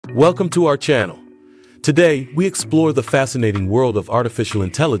Welcome to our channel. Today, we explore the fascinating world of artificial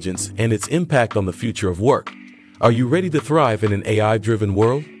intelligence and its impact on the future of work. Are you ready to thrive in an AI-driven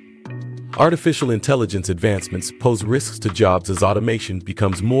world? Artificial intelligence advancements pose risks to jobs as automation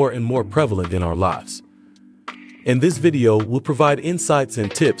becomes more and more prevalent in our lives. In this video, we'll provide insights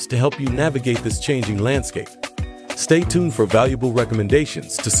and tips to help you navigate this changing landscape. Stay tuned for valuable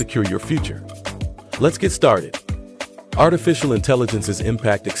recommendations to secure your future. Let's get started. Artificial intelligence's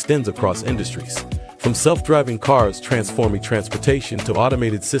impact extends across industries, from self-driving cars transforming transportation to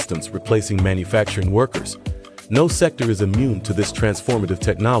automated systems replacing manufacturing workers. No sector is immune to this transformative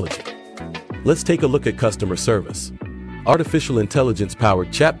technology. Let's take a look at customer service. Artificial intelligence-powered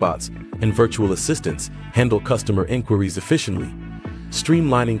chatbots and virtual assistants handle customer inquiries efficiently,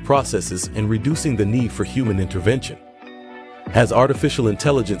 streamlining processes and reducing the need for human intervention. As artificial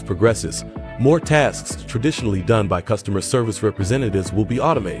intelligence progresses, more tasks traditionally done by customer service representatives will be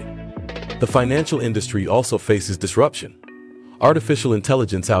automated. The financial industry also faces disruption. Artificial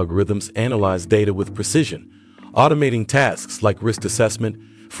intelligence algorithms analyze data with precision, automating tasks like risk assessment,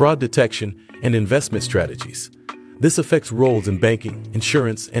 fraud detection, and investment strategies. This affects roles in banking,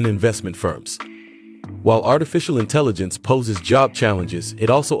 insurance, and investment firms. While artificial intelligence poses job challenges, it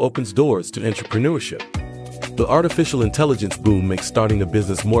also opens doors to entrepreneurship. The artificial intelligence boom makes starting a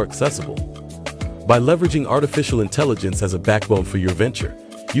business more accessible. By leveraging artificial intelligence as a backbone for your venture,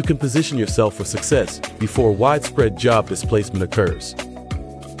 you can position yourself for success before widespread job displacement occurs.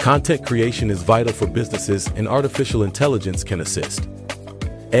 Content creation is vital for businesses, and artificial intelligence can assist.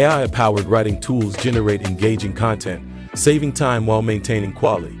 AI-powered writing tools generate engaging content, saving time while maintaining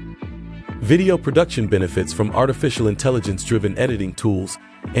quality. Video production benefits from artificial intelligence-driven editing tools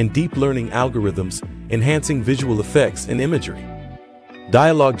and deep learning algorithms, enhancing visual effects and imagery.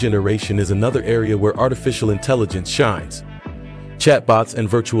 Dialogue generation is another area where artificial intelligence shines. Chatbots and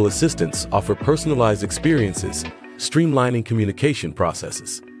virtual assistants offer personalized experiences, streamlining communication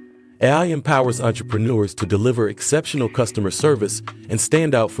processes. AI empowers entrepreneurs to deliver exceptional customer service and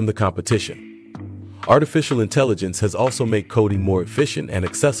stand out from the competition. Artificial intelligence has also made coding more efficient and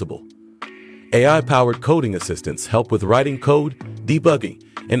accessible. AI-powered coding assistants help with writing code, debugging,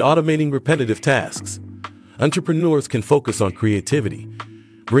 and automating repetitive tasks. Entrepreneurs can focus on creativity,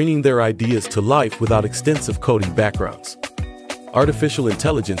 bringing their ideas to life without extensive coding backgrounds. Artificial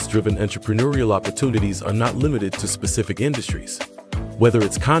intelligence-driven entrepreneurial opportunities are not limited to specific industries. Whether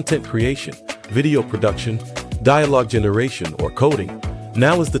it's content creation, video production, dialogue generation, or coding,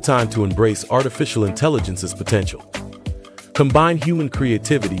 now is the time to embrace artificial intelligence's potential. Combine human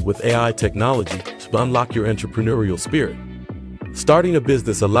creativity with AI technology to unlock your entrepreneurial spirit. Starting a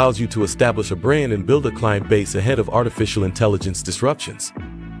business allows you to establish a brand and build a client base ahead of artificial intelligence disruptions.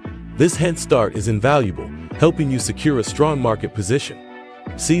 This head start is invaluable, helping you secure a strong market position.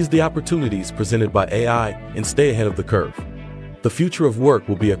 Seize the opportunities presented by AI and stay ahead of the curve. The future of work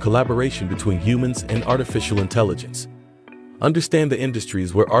will be a collaboration between humans and artificial intelligence. Understand the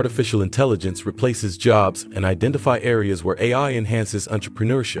industries where artificial intelligence replaces jobs and identify areas where AI enhances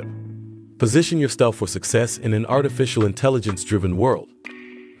entrepreneurship. Position yourself for success in an artificial intelligence-driven world.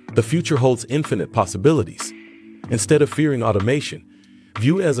 The future holds infinite possibilities. Instead of fearing automation,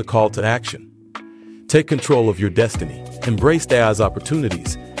 view it as a call to action. Take control of your destiny, embrace AI's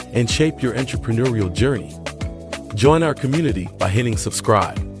opportunities, and shape your entrepreneurial journey. Join our community by hitting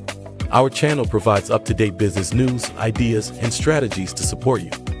subscribe. Our channel provides up-to-date business news, ideas, and strategies to support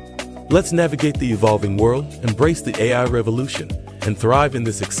you. Let's navigate the evolving world, embrace the AI revolution, and thrive in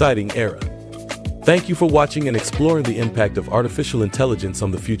this exciting era. Thank you for watching and exploring the impact of artificial intelligence on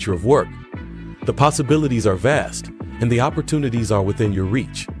the future of work. The possibilities are vast, and the opportunities are within your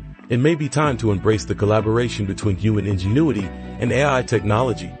reach. It may be time to embrace the collaboration between human ingenuity and AI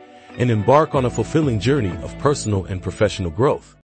technology and embark on a fulfilling journey of personal and professional growth.